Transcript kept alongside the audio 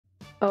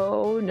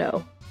Oh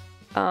no.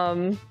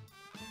 I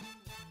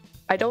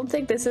don't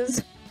think this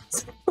is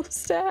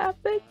supposed to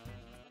happen.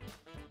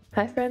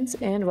 Hi friends,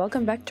 and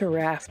welcome back to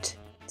Raft.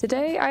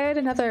 Today I had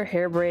another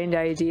harebrained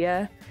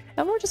idea,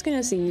 and we're just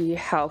gonna see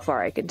how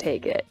far I can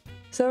take it.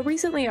 So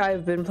recently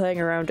I've been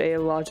playing around a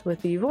lot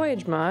with the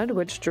Voyage mod,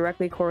 which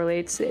directly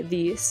correlates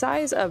the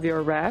size of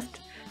your raft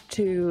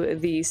to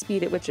the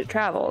speed at which it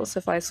travels.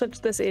 If I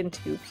switch this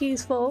into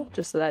peaceful,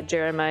 just so that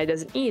Jeremiah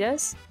doesn't eat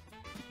us,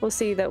 we'll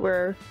see that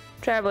we're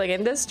traveling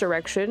in this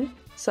direction,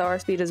 so our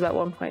speed is about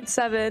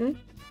 1.7.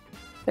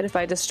 But if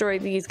I destroy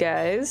these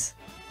guys,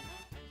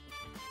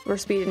 we're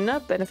speeding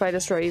up, and if I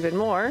destroy even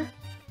more,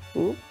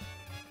 ooh,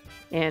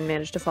 and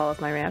manage to fall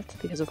off my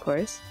raft, because of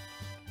course,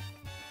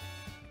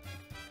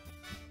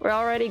 we're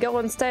already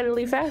going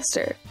steadily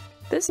faster.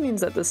 This means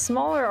that the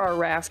smaller our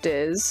raft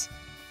is,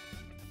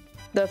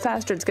 the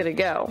faster it's gonna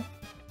go.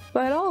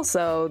 But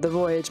also, the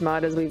Voyage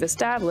mod, as we've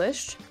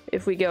established,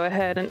 if we go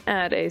ahead and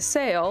add a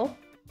sail,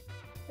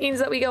 means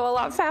that we go a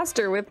lot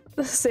faster with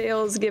the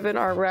sails given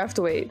our raft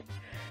weight.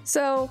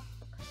 So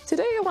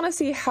today I want to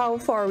see how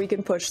far we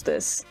can push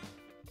this.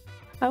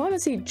 I want to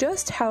see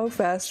just how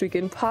fast we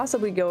can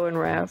possibly go in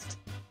Raft,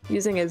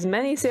 using as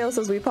many sails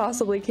as we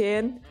possibly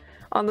can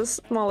on the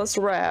smallest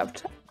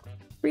raft.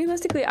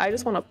 Realistically, I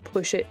just want to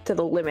push it to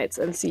the limits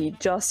and see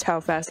just how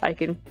fast I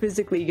can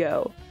physically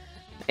go.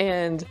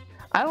 And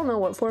I don't know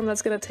what form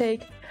that's going to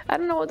take. I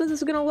don't know what this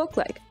is going to look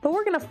like, but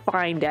we're going to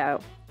find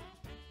out.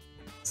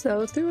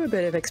 So through a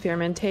bit of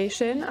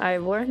experimentation,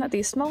 I've learned that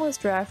the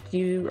smallest raft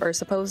you are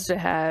supposed to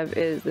have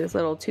is this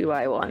little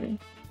 2x1,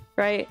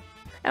 right?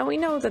 And we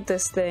know that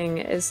this thing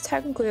is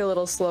technically a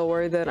little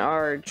slower than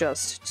our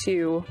just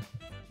 2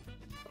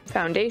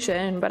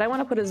 foundation, but I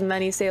want to put as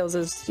many sails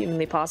as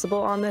humanly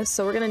possible on this,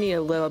 so we're going to need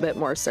a little bit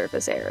more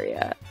surface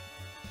area.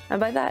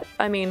 And by that,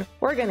 I mean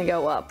we're going to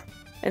go up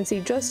and see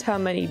just how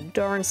many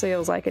darn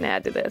sails I can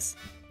add to this.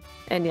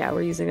 And yeah,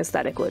 we're using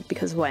aesthetic wood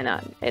because why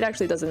not? It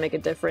actually doesn't make a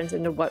difference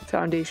into what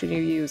foundation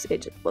you use,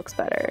 it just looks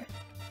better.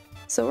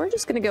 So we're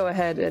just gonna go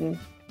ahead and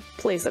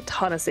place a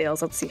ton of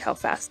sails. Let's see how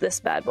fast this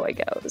bad boy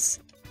goes.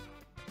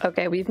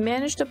 Okay, we've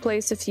managed to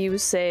place a few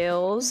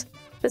sails.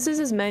 This is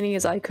as many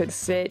as I could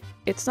fit.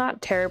 It's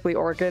not terribly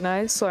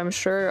organized, so I'm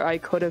sure I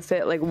could have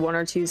fit like 1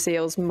 or 2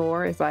 sails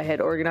more if I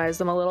had organized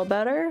them a little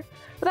better,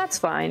 but that's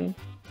fine.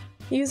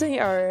 Using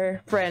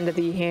our friend,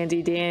 the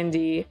handy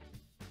dandy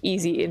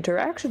easy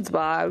interactions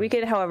mod, we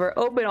can, however,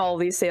 open all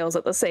these sails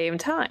at the same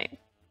time.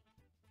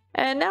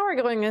 And now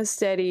we're going a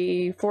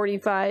steady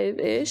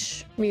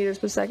 45-ish meters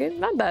per second.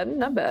 Not bad,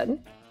 not bad.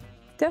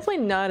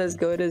 Definitely not as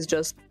good as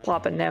just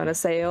plopping down a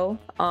sail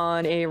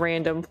on a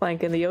random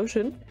plank in the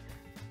ocean,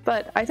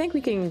 but I think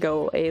we can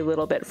go a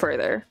little bit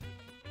further.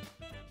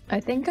 I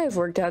think I've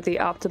worked out the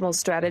optimal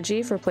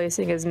strategy for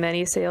placing as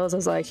many sails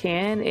as I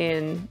can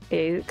in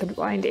a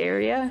confined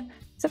area.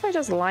 So if I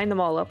just line them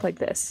all up like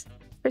this.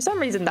 For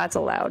some reason that's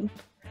allowed.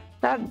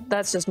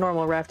 That's just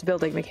normal raft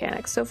building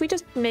mechanics. So if we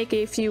just make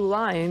a few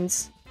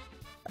lines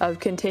of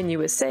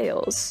continuous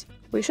sails,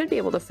 we should be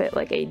able to fit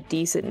like a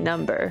decent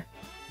number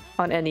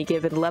on any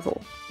given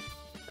level.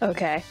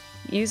 Okay,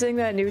 using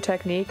that new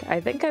technique, I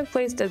think I've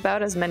placed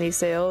about as many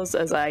sails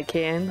as I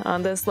can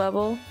on this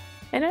level,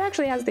 and it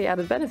actually has the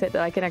added benefit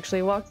that I can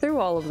actually walk through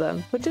all of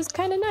them, which is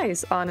kind of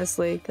nice,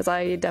 honestly, because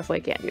I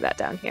definitely can't do that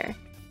down here.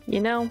 You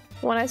know,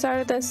 when I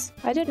started this,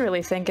 I didn't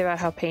really think about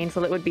how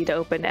painful it would be to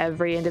open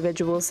every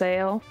individual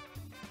sail.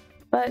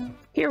 But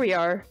here we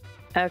are.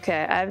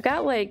 Okay, I've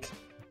got like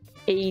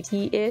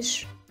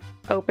 80-ish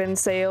open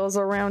sails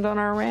around on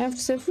our raft,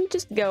 so if we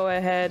just go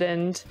ahead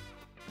and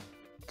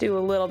do a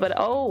little bit—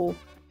 oh!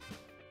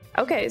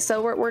 Okay,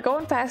 so we're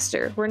going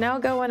faster. We're now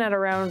going at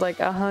around like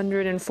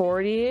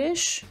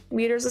 140-ish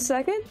meters a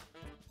second.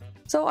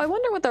 So I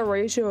wonder what the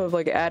ratio of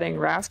like adding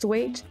raft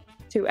weight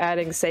to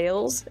adding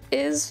sails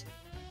is.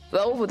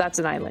 Oh, that's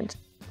an island.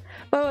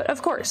 But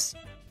of course,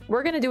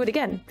 we're gonna do it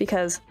again,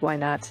 because why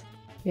not?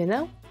 You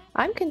know?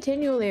 I'm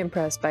continually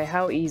impressed by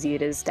how easy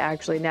it is to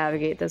actually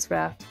navigate this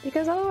raft,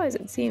 because otherwise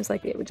it seems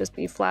like it would just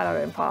be flat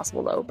out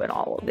impossible to open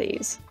all of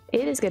these.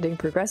 It is getting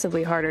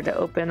progressively harder to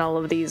open all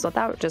of these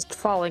without just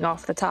falling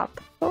off the top.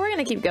 But we're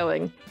gonna keep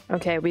going.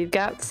 Okay, we've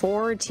got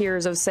 4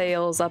 tiers of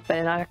sails up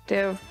and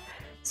active.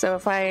 So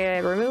if I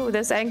remove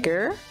this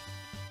anchor—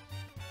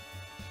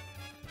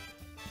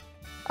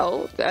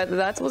 oh,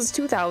 that was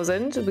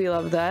 2,000. We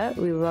love that.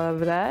 We love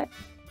that.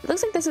 It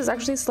looks like this is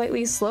actually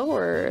slightly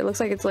slower. It looks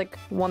like it's like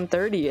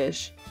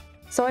 130-ish.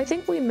 So I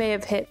think we may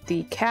have hit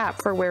the cap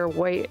for where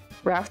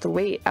raft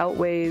weight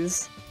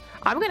outweighs.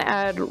 I'm gonna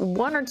add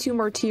 1 or 2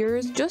 more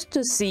tiers just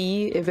to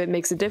see if it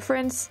makes a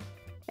difference,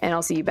 and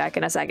I'll see you back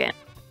in a second.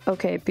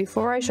 Okay,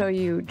 before I show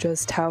you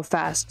just how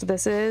fast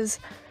this is,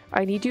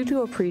 I need you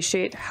to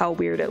appreciate how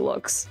weird it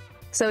looks.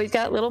 So we've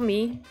got little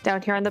me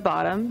down here on the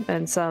bottom,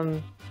 and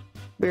some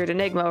weird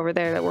enigma over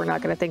there that we're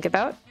not going to think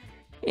about.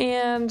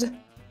 And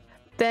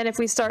then if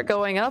we start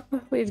going up,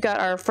 we've got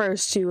our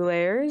first 2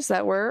 layers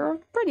that were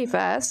pretty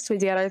fast. We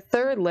got our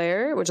 3rd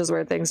layer, which is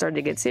where things started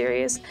to get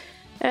serious.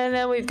 And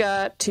then we've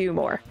got 2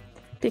 more,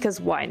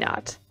 because why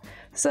not?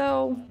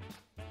 So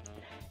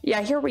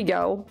yeah, here we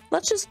go.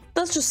 Let's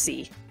just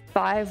see.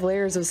 5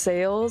 layers of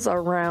sails,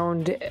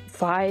 around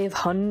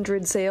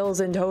 500 sails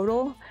in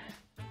total.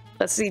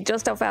 Let's see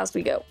just how fast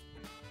we go.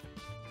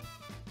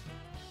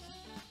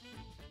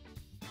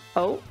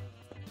 Oh,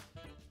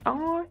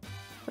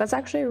 that's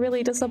actually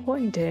really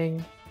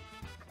disappointing.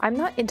 I'm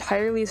not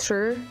entirely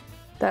sure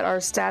that our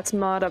stats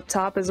mod up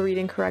top is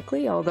reading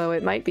correctly, although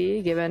it might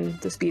be, given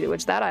the speed at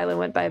which that island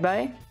went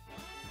bye-bye.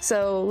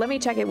 So let me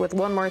check it with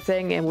one more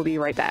thing and we'll be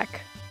right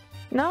back.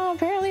 No,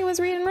 apparently it was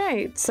reading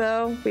right,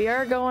 so we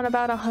are going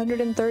about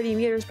 130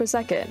 meters per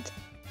second.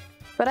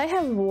 But I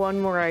have one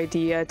more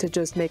idea to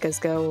just make us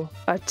go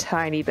a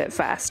tiny bit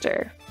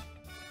faster.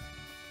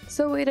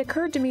 So it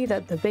occurred to me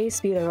that the base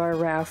speed of our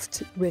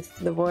raft with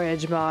the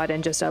voyage mod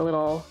and just a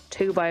little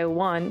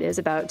 2x1 is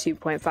about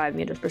 2.5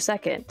 meters per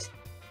second.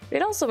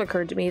 It also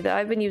occurred to me that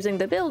I've been using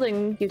the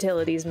building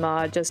utilities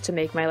mod just to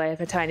make my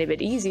life a tiny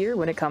bit easier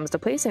when it comes to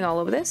placing all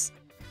of this.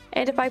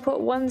 And if I put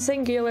one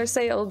singular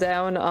sail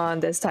down on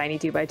this tiny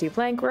 2x2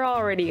 plank, we're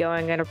already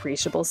going an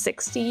appreciable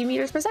 60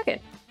 meters per second,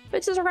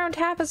 which is around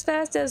half as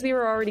fast as we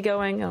were already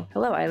going, oh,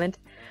 hello island,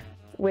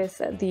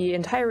 with the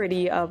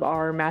entirety of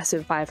our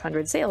massive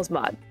 500 sails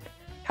mod.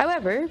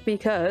 However,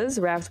 because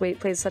raft weight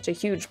plays such a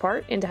huge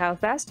part into how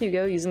fast you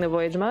go using the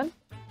voyage mod,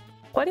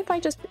 what if I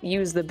just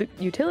use the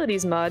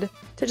utilities mod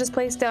to just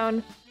place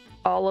down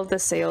all of the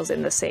sails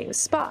in the same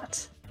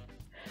spot?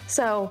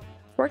 So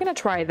we're gonna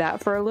try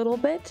that for a little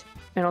bit,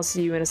 and I'll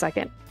see you in a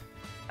second.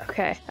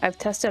 Okay, I've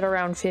tested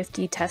around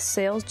 50 test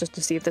sails just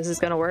to see if this is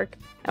gonna work,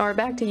 and we're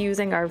back to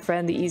using our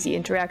friend the Easy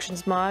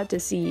Interactions mod to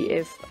see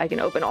if I can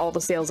open all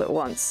the sails at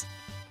once.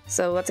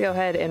 So let's go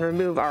ahead and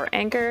remove our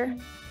anchor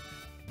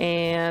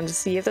and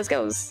see if this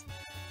goes.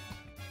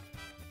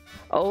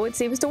 Oh, it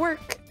seems to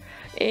work.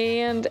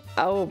 And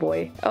oh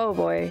boy,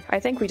 I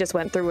think we just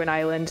went through an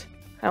island.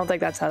 I don't think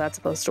that's how that's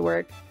supposed to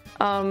work.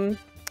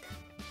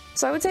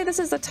 So I would say this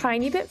is a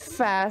tiny bit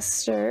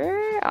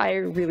faster. I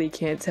really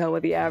can't tell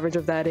what the average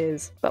of that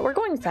is, but we're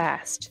going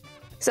fast.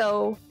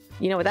 So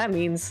you know what that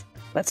means.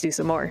 Let's do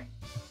some more.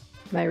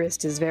 My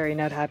wrist is very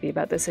not happy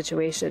about this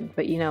situation,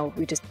 but you know,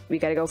 we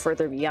gotta go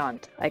further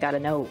beyond. I gotta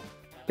know.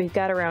 We've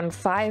got around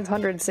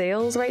 500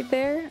 sails right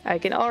there. I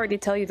can already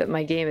tell you that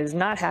my game is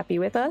not happy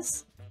with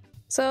us.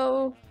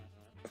 So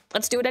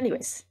let's do it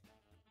anyways.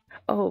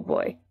 Oh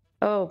boy.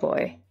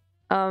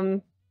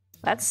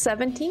 That's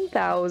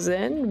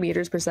 17,000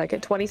 meters per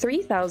second,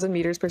 23,000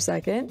 meters per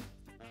second.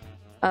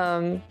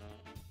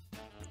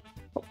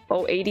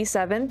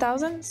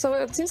 87,000? So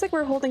it seems like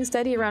we're holding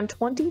steady around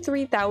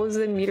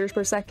 23,000 meters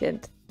per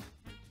second.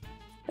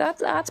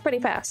 That's pretty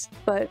fast,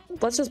 but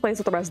let's just place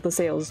with the rest of the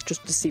sails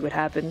just to see what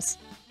happens.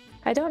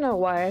 I don't know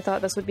why I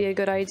thought this would be a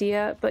good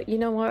idea, but you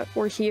know what?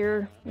 We're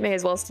here. May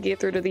as well see it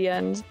through to the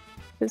end.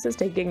 This is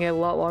taking a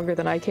lot longer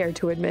than I care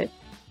to admit.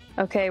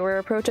 Okay, we're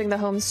approaching the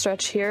home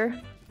stretch here.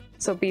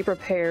 So be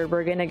prepared,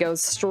 we're gonna go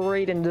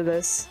straight into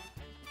this.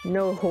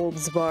 No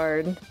holds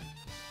barred.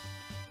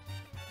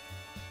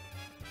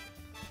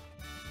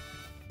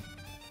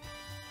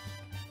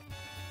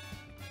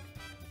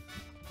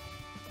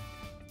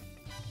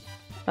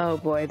 Oh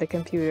boy, the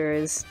computer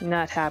is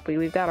not happy.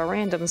 We've got a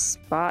random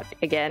spot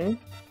again.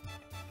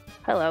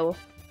 Hello.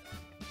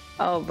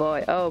 Oh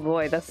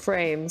boy, the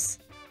frames.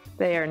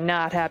 They are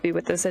not happy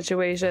with the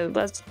situation.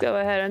 Let's go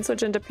ahead and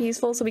switch into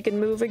peaceful so we can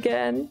move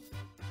again.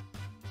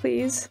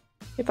 Please.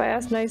 If I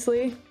ask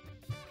nicely.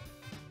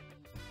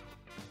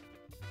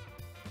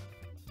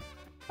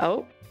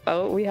 Oh,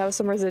 we have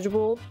some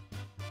residual.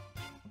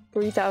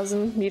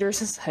 3,000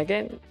 meters a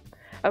second.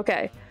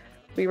 Okay,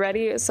 we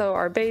ready? So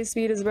our base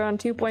speed is around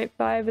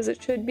 2.5 as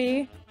it should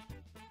be.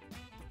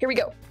 Here we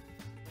go.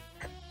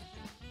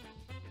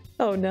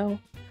 Oh no.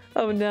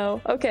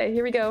 Okay,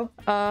 here we go.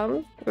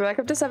 We're back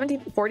up to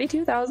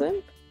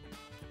 42,000.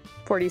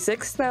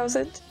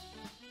 46,000.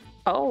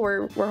 Oh,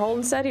 we're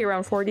holding steady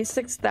around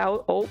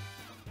 46,000. Oh.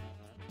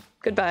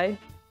 Goodbye.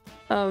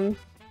 What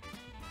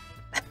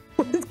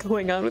is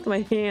going on with my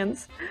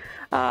hands?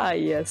 Ah,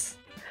 yes.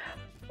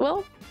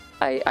 Well,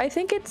 I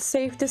think it's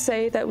safe to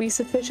say that we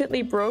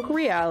sufficiently broke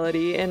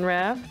reality in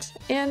Raft,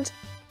 and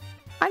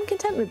I'm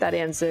content with that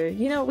answer.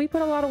 You know, we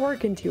put a lot of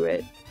work into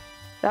it.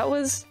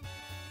 This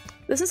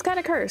is kind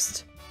of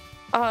cursed.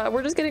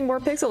 We're just getting more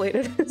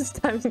pixelated as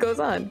time goes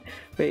on.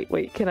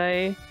 Wait, can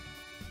I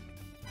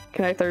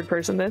third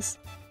person this?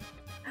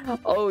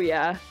 Oh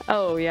yeah,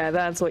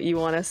 that's what you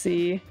want to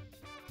see.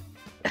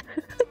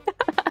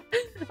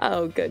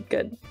 Oh,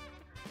 good.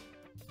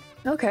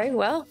 Okay,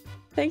 well,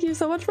 thank you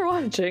so much for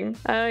watching.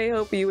 I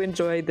hope you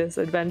enjoyed this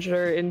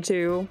adventure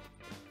into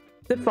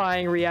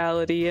defying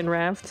reality in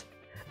Raft.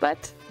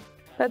 But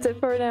that's it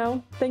for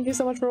now. Thank you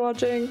so much for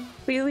watching.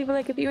 Please leave a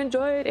like if you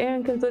enjoyed,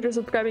 and consider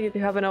subscribing if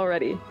you haven't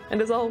already.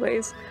 And as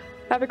always,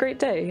 have a great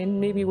day,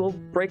 and maybe we'll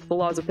break the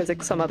laws of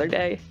physics some other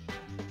day.